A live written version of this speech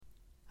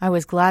I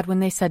was glad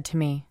when they said to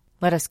me,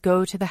 "Let us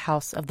go to the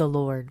house of the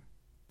Lord."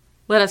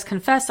 Let us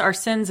confess our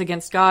sins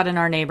against God and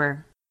our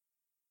neighbor.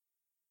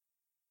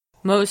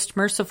 Most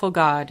merciful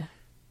God,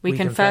 we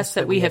confess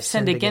that we have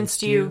sinned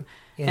against you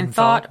in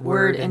thought,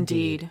 word, and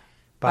deed,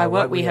 by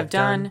what we have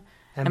done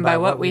and by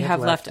what we have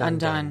left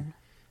undone.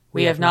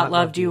 We have not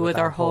loved you with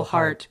our whole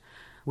heart.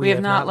 We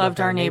have not loved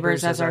our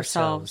neighbors as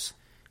ourselves.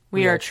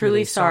 We are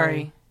truly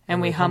sorry,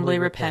 and we humbly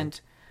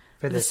repent.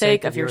 For the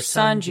sake of your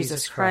Son,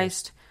 Jesus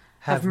Christ,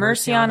 have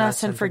mercy on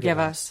us and forgive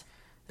us,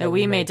 that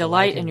we may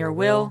delight in your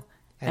will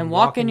and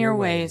walk in your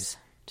ways,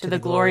 to the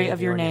glory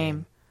of your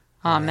name.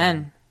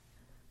 Amen.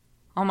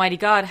 Almighty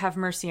God, have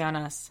mercy on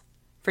us.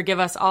 Forgive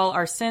us all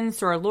our sins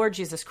through our Lord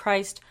Jesus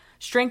Christ.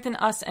 Strengthen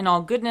us in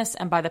all goodness,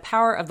 and by the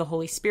power of the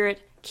Holy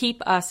Spirit,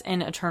 keep us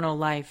in eternal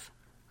life.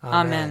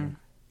 Amen.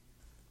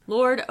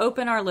 Lord,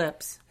 open our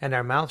lips, and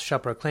our mouth shall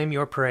proclaim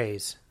your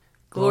praise.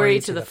 Glory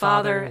to the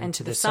Father, and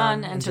to the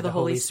Son, and to the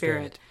Holy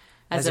Spirit,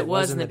 as it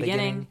was in the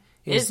beginning,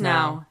 is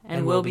now,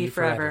 and will be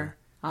forever.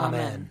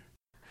 Amen.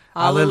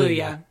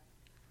 Alleluia.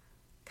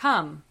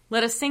 Come,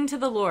 let us sing to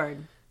the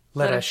Lord.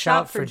 Let us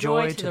shout for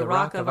joy to the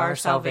rock of our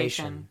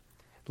salvation.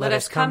 Let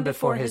us come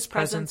before his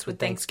presence with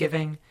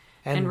thanksgiving,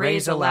 and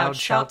raise a loud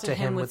shout to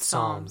him with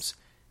psalms.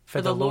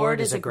 For the Lord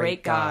is a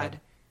great God,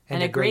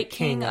 and a great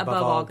King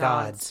above all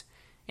gods.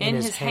 In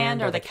his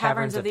hand are the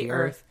caverns of the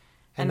earth,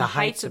 and the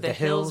heights of the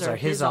hills are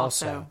his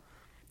also.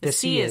 The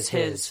sea is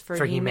his,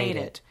 for he made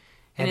it,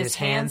 and his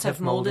hands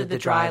have molded the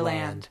dry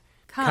land.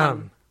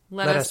 Come,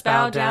 let us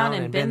bow down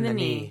and bend the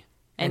knee,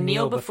 and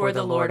kneel before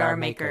the Lord our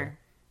Maker.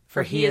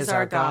 For he is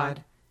our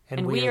God,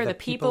 and we are the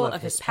people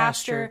of his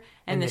pasture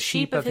and the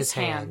sheep of his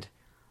hand.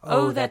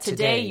 Oh, that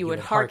today you would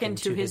hearken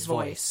to his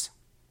voice.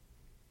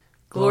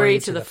 Glory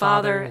to the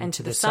Father, and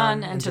to the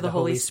Son, and to the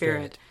Holy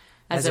Spirit,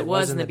 as it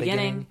was in the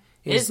beginning,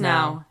 is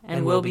now,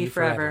 and will be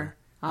forever.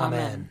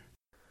 Amen.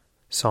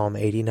 Psalm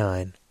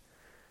 89.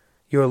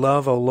 Your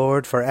love, O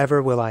Lord,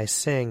 forever will I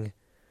sing.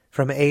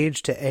 From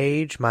age to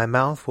age my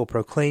mouth will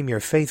proclaim your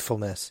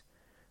faithfulness.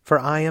 For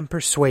I am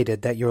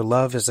persuaded that your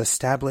love is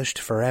established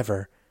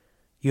forever.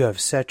 You have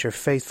set your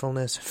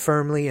faithfulness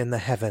firmly in the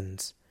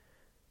heavens.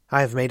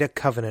 I have made a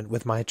covenant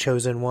with my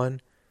chosen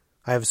one.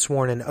 I have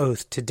sworn an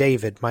oath to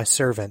David, my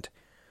servant.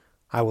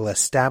 I will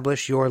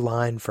establish your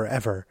line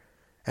forever,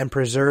 and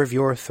preserve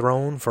your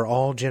throne for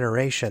all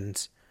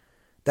generations.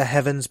 The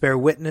heavens bear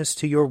witness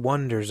to your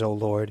wonders, O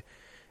Lord,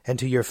 and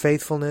to your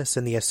faithfulness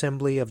in the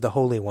assembly of the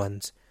holy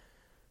ones.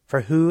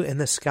 For who in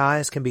the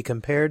skies can be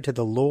compared to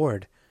the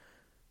Lord?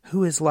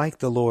 Who is like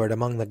the Lord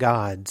among the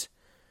gods?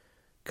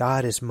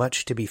 God is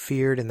much to be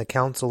feared in the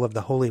council of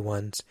the holy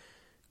ones,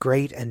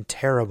 great and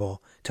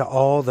terrible to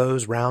all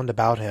those round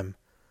about him.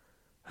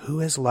 Who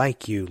is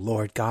like you,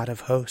 Lord God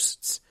of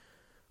hosts?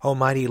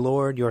 Almighty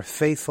Lord, your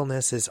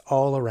faithfulness is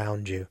all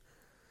around you.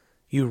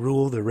 You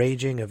rule the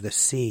raging of the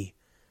sea,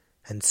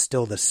 and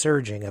still the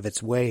surging of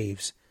its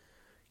waves.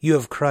 You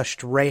have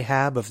crushed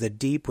Rahab of the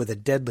deep with a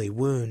deadly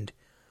wound.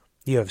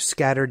 You have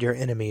scattered your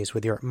enemies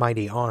with your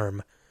mighty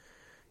arm.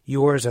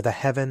 Yours are the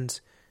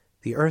heavens,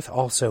 the earth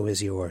also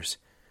is yours.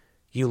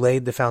 You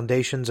laid the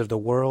foundations of the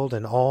world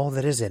and all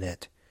that is in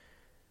it.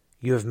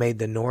 You have made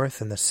the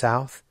north and the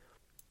south.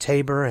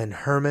 Tabor and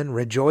Hermon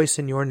rejoice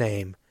in your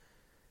name.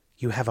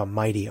 You have a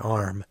mighty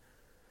arm.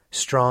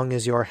 Strong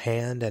is your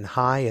hand, and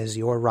high is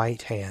your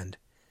right hand.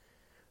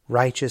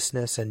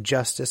 Righteousness and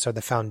justice are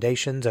the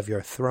foundations of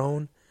your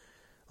throne.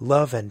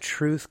 Love and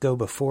truth go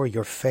before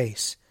your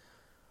face.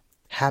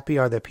 Happy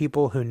are the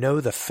people who know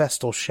the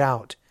festal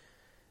shout.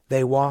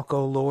 They walk,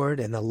 O Lord,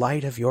 in the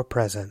light of your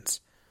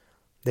presence.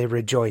 They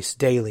rejoice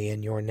daily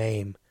in your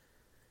name.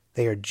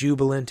 They are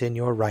jubilant in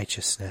your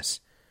righteousness.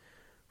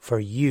 For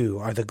you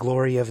are the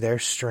glory of their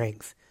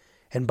strength,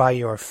 and by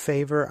your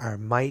favor our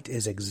might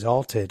is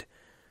exalted.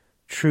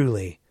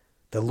 Truly,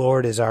 the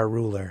Lord is our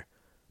ruler.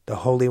 The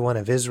Holy One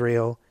of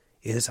Israel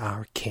is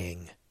our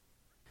King.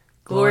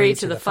 Glory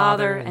to the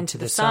Father, and to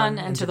the Son,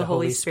 and to the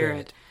Holy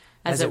Spirit,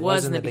 as it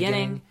was in the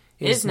beginning,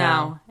 is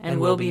now,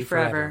 and will be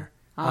forever.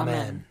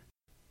 Amen.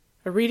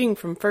 A reading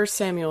from 1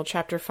 Samuel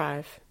chapter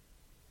 5.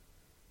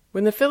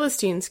 When the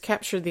Philistines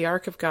captured the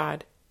ark of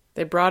God,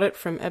 they brought it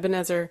from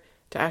Ebenezer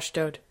to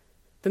Ashdod.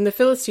 Then the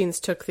Philistines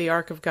took the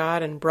ark of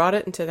God and brought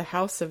it into the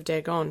house of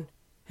Dagon,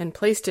 and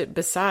placed it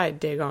beside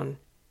Dagon.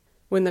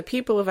 When the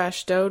people of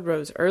Ashdod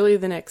rose early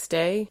the next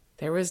day,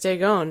 there was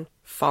Dagon,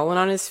 fallen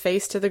on his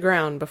face to the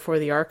ground before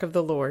the ark of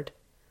the Lord.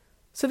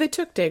 So they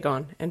took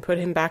Dagon and put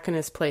him back in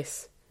his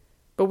place.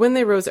 But when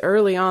they rose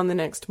early on the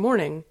next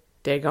morning,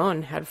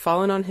 Dagon had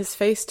fallen on his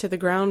face to the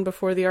ground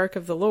before the ark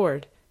of the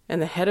Lord,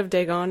 and the head of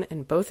Dagon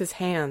and both his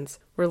hands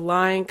were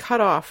lying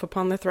cut off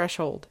upon the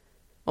threshold.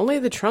 Only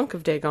the trunk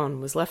of Dagon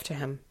was left to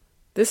him.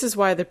 This is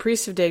why the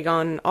priests of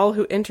Dagon and all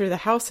who enter the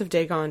house of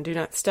Dagon do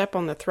not step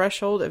on the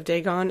threshold of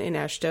Dagon in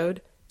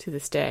Ashdod to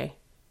this day.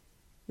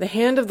 The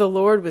hand of the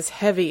Lord was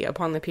heavy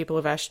upon the people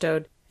of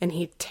Ashdod, and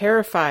he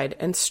terrified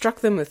and struck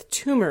them with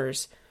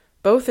tumors,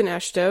 both in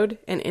Ashdod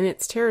and in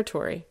its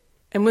territory.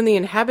 And when the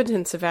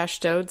inhabitants of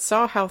Ashdod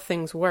saw how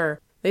things were,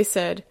 they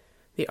said,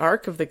 The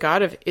ark of the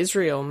God of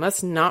Israel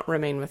must not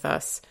remain with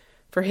us,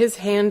 for his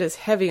hand is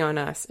heavy on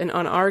us and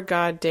on our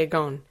god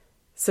Dagon.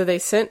 So they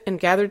sent and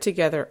gathered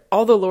together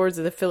all the lords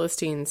of the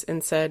Philistines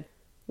and said,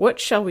 What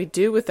shall we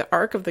do with the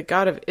ark of the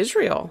God of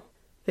Israel?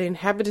 The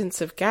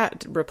inhabitants of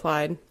Gat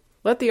replied,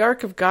 Let the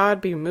ark of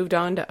God be moved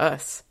on to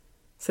us.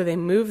 So they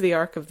moved the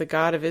ark of the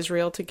God of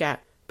Israel to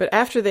Gat. But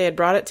after they had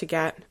brought it to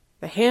Gat,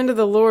 the hand of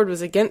the Lord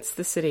was against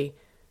the city,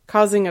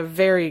 causing a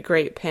very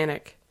great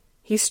panic.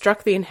 He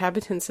struck the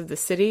inhabitants of the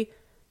city,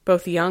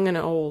 both young and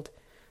old,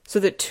 so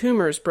that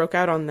tumors broke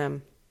out on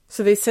them.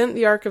 So they sent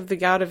the ark of the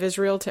God of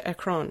Israel to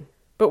Ekron.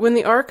 But when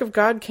the ark of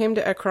God came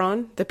to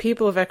Ekron, the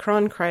people of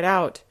Ekron cried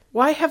out,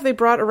 Why have they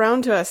brought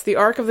around to us the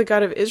ark of the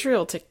God of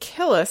Israel to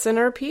kill us and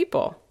our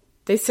people?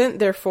 They sent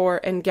therefore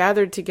and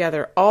gathered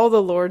together all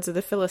the lords of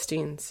the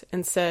Philistines,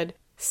 and said,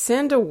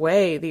 Send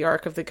away the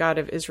ark of the God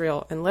of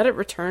Israel, and let it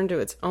return to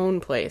its own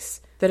place,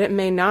 that it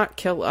may not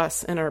kill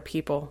us and our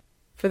people.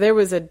 For there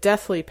was a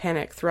deathly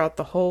panic throughout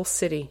the whole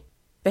city.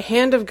 The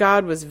hand of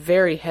God was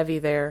very heavy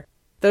there.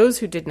 Those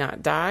who did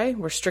not die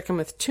were stricken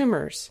with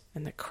tumors,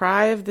 and the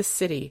cry of the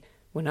city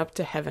went up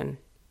to heaven.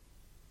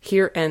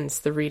 Here ends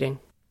the reading.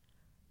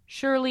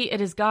 Surely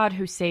it is God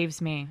who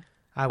saves me.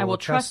 I will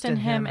trust in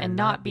him and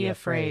not be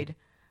afraid.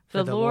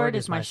 For the Lord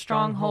is my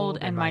stronghold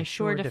and my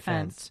sure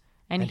defense,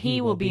 and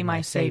he will be my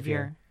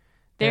Savior.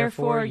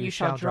 Therefore you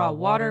shall draw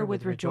water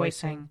with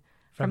rejoicing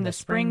from the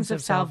springs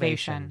of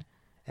salvation.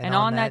 And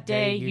on that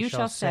day you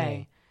shall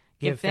say,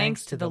 Give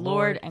thanks to the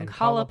Lord and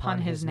call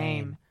upon his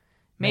name.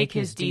 Make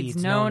his deeds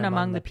known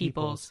among the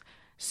peoples.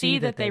 See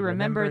that they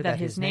remember that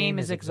his name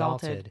is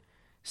exalted.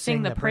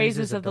 Sing the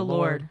praises of the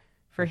Lord,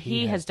 for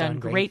he has done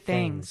great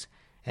things,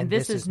 and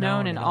this is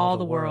known in all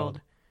the world.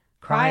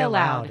 Cry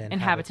aloud,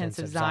 inhabitants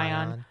of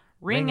Zion,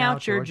 ring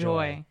out your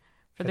joy,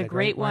 for the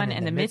great one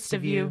in the midst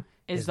of you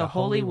is the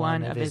Holy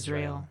One of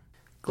Israel.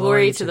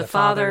 Glory to the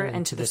Father,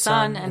 and to the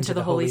Son, and to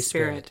the Holy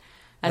Spirit,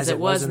 as it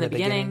was in the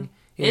beginning,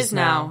 is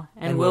now,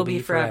 and will be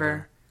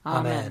forever.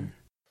 Amen.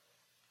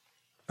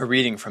 A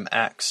reading from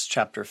Acts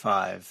chapter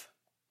 5.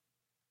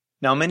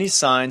 Now many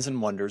signs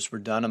and wonders were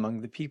done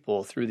among the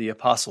people through the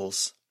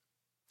apostles,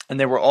 and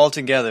they were all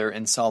together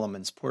in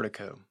Solomon's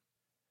portico.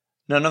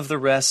 None of the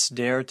rest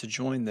dared to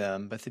join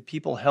them, but the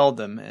people held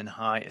them in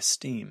high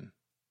esteem.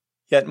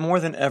 Yet more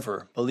than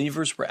ever,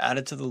 believers were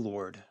added to the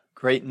Lord,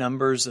 great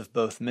numbers of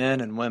both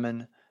men and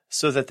women,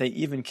 so that they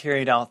even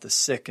carried out the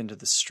sick into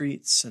the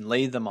streets and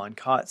laid them on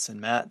cots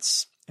and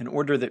mats, in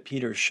order that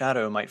Peter's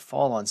shadow might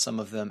fall on some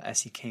of them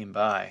as he came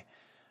by.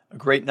 A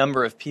great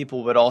number of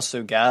people would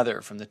also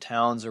gather from the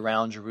towns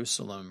around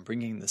Jerusalem,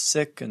 bringing the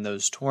sick and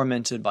those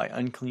tormented by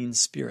unclean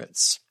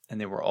spirits, and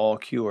they were all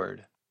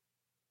cured.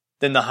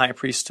 Then the high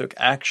priest took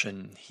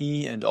action,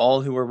 he and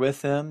all who were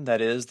with him,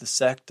 that is, the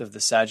sect of the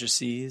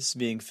Sadducees,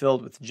 being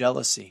filled with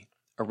jealousy,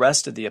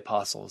 arrested the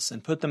apostles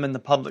and put them in the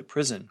public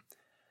prison.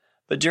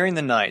 But during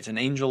the night an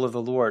angel of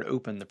the Lord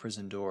opened the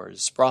prison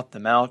doors, brought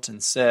them out,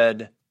 and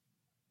said,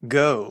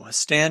 Go,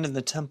 stand in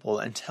the temple,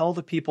 and tell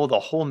the people the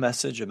whole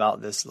message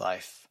about this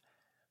life.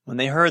 When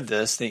they heard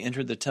this, they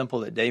entered the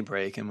temple at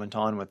daybreak and went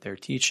on with their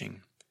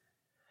teaching.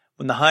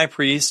 When the high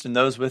priest and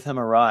those with him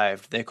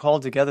arrived, they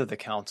called together the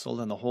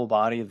council and the whole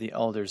body of the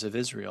elders of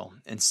Israel,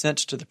 and sent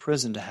to the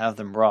prison to have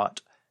them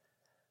brought.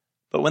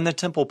 But when the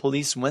temple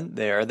police went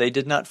there, they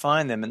did not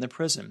find them in the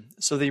prison.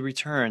 So they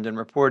returned and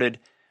reported,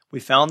 We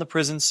found the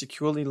prison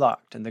securely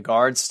locked and the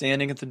guards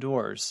standing at the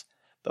doors.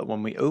 But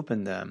when we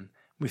opened them,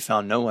 we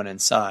found no one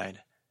inside.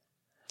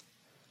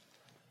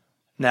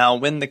 Now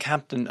when the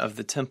captain of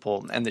the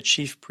temple and the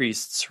chief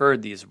priests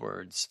heard these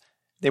words,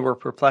 they were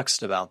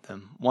perplexed about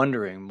them,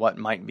 wondering what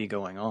might be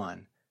going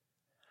on.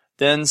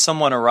 Then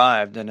someone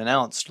arrived and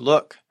announced,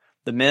 Look,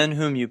 the men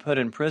whom you put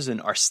in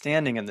prison are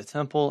standing in the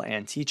temple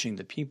and teaching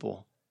the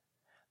people.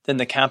 Then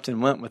the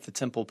captain went with the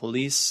temple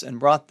police and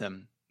brought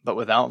them, but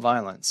without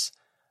violence,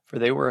 for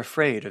they were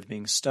afraid of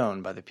being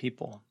stoned by the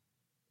people.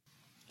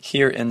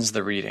 Here ends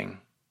the reading.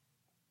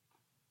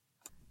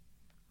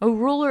 O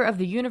ruler of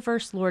the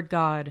universe, Lord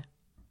God,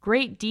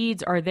 great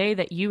deeds are they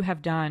that you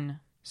have done,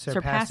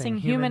 surpassing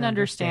human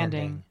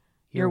understanding.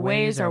 Your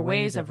ways are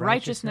ways of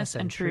righteousness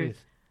and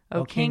truth,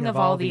 O King of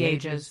all the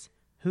ages.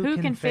 Who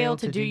can fail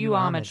to do you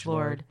homage,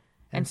 Lord,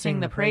 and sing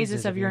the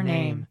praises of your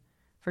name?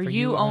 For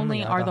you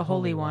only are the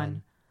Holy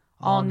One.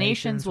 All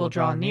nations will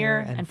draw near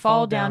and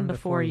fall down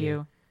before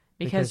you,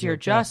 because your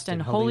just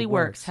and holy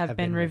works have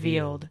been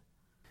revealed.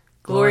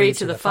 Glory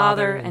to the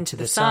Father, and to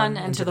the Son,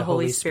 and to the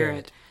Holy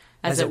Spirit,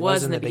 as it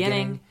was in the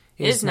beginning,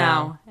 is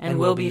now, and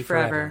will be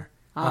forever.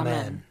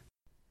 Amen.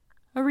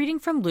 A reading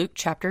from Luke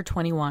chapter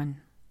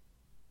 21.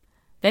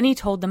 Then he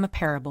told them a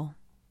parable.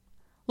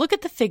 Look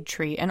at the fig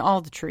tree and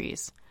all the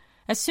trees.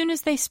 As soon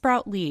as they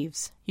sprout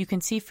leaves, you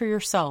can see for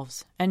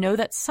yourselves and know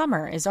that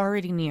summer is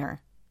already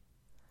near.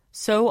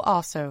 So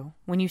also,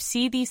 when you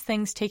see these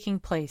things taking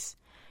place,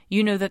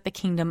 you know that the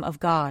kingdom of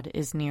God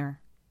is near.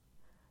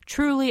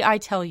 Truly, I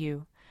tell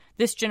you,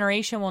 this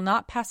generation will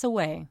not pass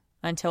away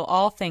until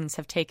all things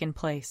have taken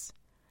place.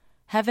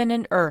 Heaven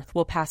and earth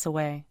will pass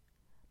away,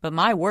 but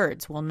my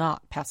words will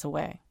not pass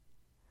away.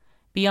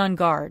 Be on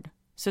guard,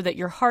 so that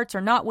your hearts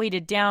are not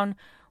weighted down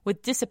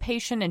with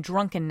dissipation and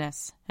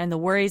drunkenness and the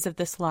worries of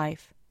this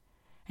life,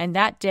 and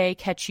that day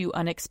catch you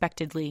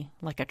unexpectedly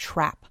like a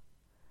trap.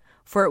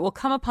 For it will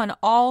come upon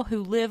all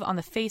who live on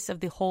the face of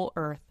the whole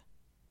earth.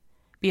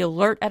 Be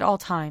alert at all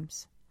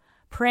times,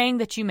 praying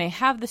that you may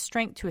have the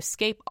strength to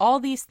escape all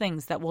these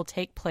things that will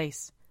take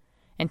place,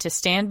 and to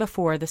stand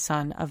before the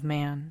Son of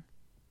Man.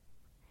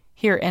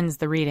 Here ends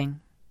the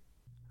reading.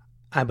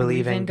 I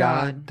believe in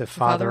God, the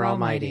Father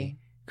Almighty,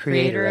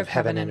 creator of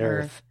heaven and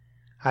earth.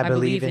 I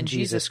believe in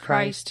Jesus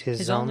Christ,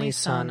 his only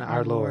Son,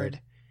 our Lord.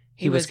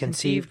 He was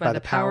conceived by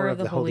the power of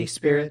the Holy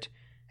Spirit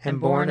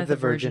and born of the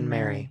Virgin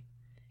Mary.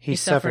 He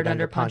suffered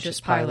under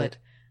Pontius Pilate,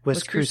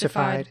 was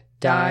crucified,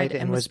 died,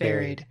 and was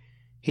buried.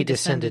 He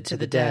descended to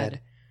the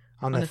dead.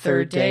 On the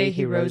third day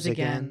he rose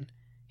again.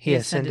 He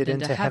ascended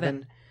into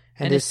heaven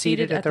and is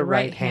seated at the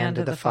right hand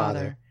of the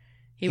Father.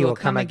 He will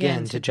come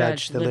again to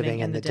judge the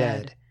living and the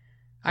dead.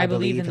 I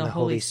believe in the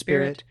Holy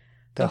Spirit,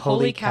 the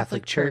Holy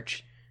Catholic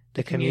Church,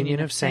 the communion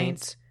of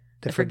saints,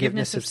 the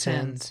forgiveness of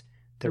sins,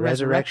 the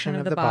resurrection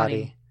of the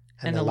body,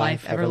 and the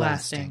life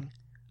everlasting.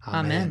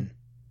 Amen.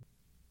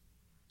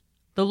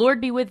 The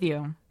Lord be with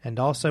you. And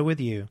also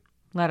with you.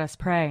 Let us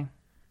pray.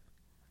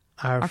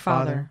 Our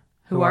Father,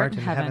 who art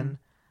in heaven,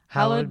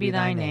 hallowed be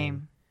thy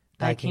name.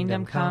 Thy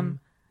kingdom come,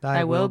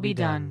 thy will be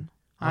done,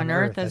 on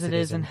earth as it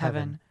is in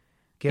heaven.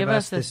 Give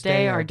us this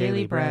day our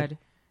daily bread,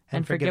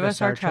 and forgive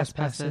us our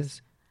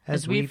trespasses,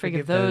 as we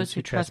forgive those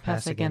who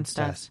trespass against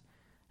us.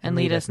 And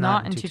lead us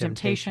not into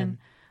temptation,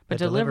 but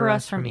deliver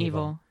us from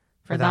evil.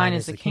 For thine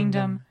is the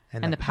kingdom,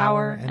 and the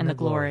power, and the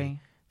glory,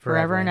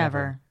 forever and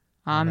ever.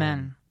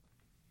 Amen.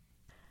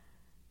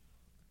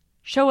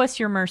 Show us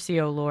your mercy,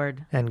 O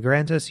Lord. And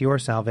grant us your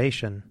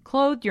salvation.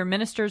 Clothe your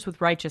ministers with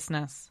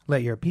righteousness.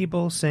 Let your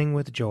people sing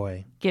with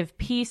joy. Give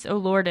peace, O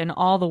Lord, in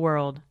all the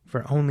world.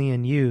 For only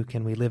in you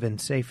can we live in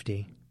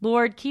safety.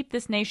 Lord, keep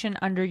this nation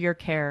under your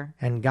care.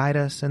 And guide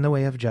us in the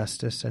way of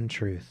justice and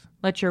truth.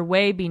 Let your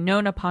way be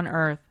known upon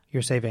earth.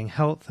 Your saving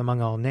health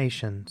among all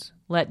nations.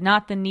 Let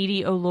not the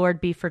needy, O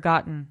Lord, be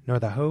forgotten. Nor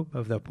the hope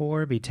of the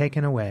poor be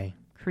taken away.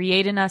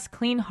 Create in us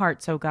clean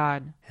hearts, O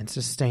God. And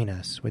sustain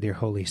us with your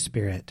Holy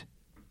Spirit.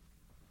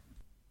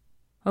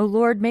 O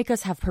Lord, make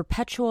us have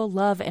perpetual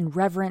love and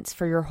reverence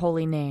for your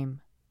holy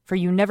name. For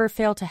you never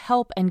fail to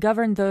help and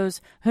govern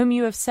those whom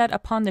you have set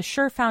upon the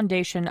sure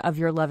foundation of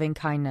your loving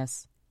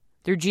kindness.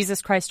 Through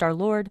Jesus Christ our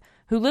Lord,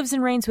 who lives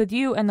and reigns with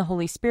you and the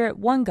Holy Spirit,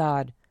 one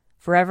God,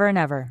 forever and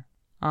ever.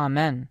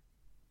 Amen.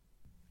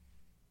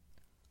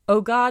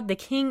 O God, the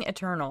King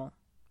eternal,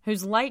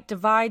 whose light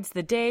divides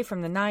the day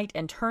from the night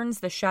and turns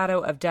the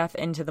shadow of death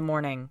into the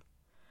morning,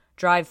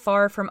 drive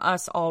far from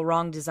us all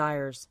wrong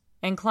desires.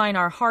 Incline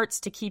our hearts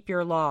to keep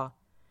your law,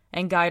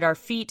 and guide our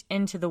feet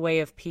into the way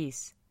of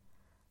peace,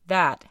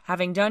 that,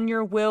 having done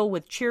your will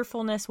with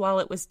cheerfulness while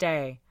it was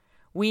day,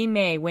 we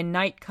may, when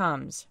night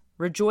comes,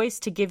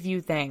 rejoice to give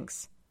you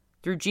thanks.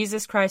 Through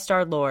Jesus Christ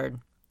our Lord.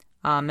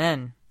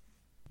 Amen.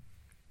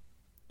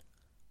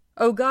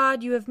 O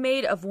God, you have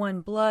made of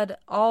one blood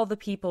all the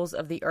peoples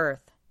of the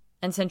earth,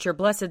 and sent your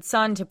blessed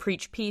Son to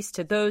preach peace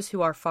to those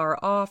who are far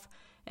off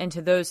and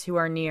to those who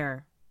are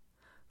near.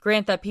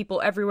 Grant that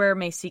people everywhere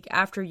may seek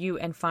after you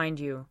and find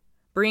you.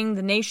 Bring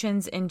the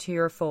nations into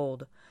your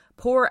fold.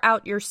 Pour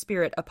out your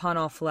Spirit upon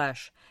all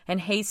flesh, and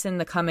hasten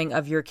the coming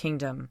of your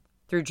kingdom.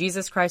 Through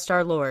Jesus Christ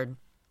our Lord.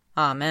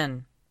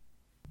 Amen.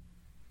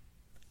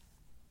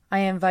 I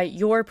invite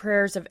your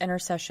prayers of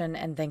intercession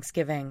and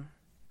thanksgiving.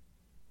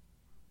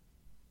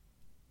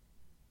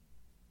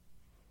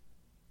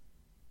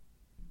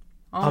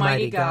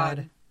 Almighty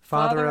God,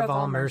 Father of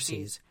all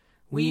mercies,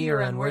 we,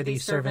 your unworthy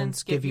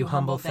servants, give you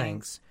humble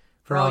thanks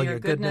for all your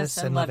goodness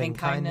and loving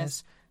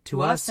kindness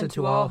to us and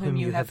to all whom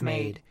you have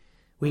made.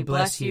 We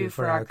bless you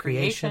for our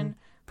creation,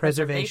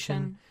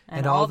 preservation,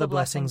 and all the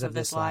blessings of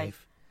this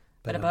life,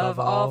 but above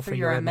all for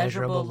your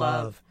immeasurable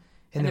love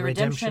in the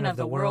redemption of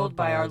the world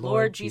by our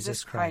Lord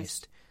Jesus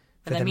Christ,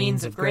 for the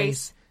means of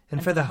grace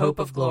and for the hope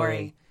of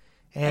glory.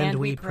 And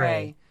we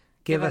pray,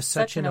 give us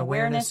such an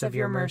awareness of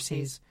your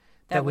mercies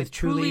that with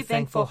truly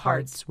thankful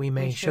hearts we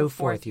may show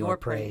forth your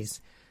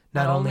praise,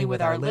 not only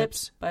with our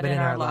lips but in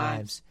our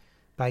lives,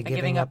 by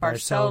giving up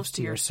ourselves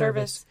to your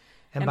service,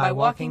 and by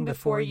walking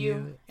before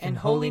you in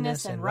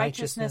holiness and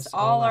righteousness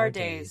all our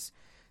days,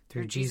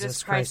 through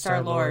Jesus Christ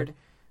our Lord,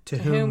 to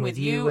whom with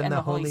you and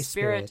the Holy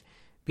Spirit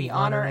be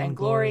honor and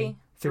glory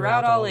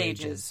throughout all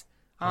ages.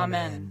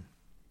 Amen.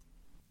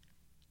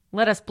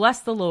 Let us bless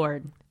the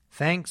Lord.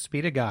 Thanks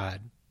be to God.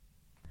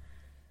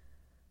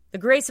 The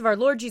grace of our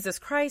Lord Jesus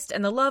Christ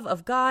and the love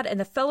of God and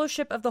the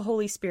fellowship of the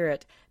Holy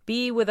Spirit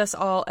be with us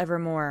all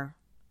evermore.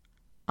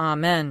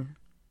 Amen.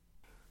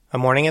 A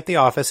Morning at the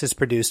Office is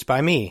produced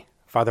by me,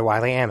 Father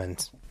Wiley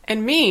Ammons.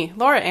 And me,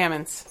 Laura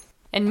Ammons.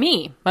 And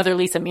me, Mother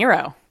Lisa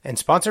Meirow. And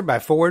sponsored by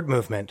Forward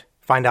Movement.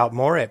 Find out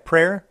more at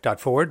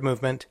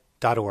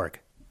prayer.forwardmovement.org.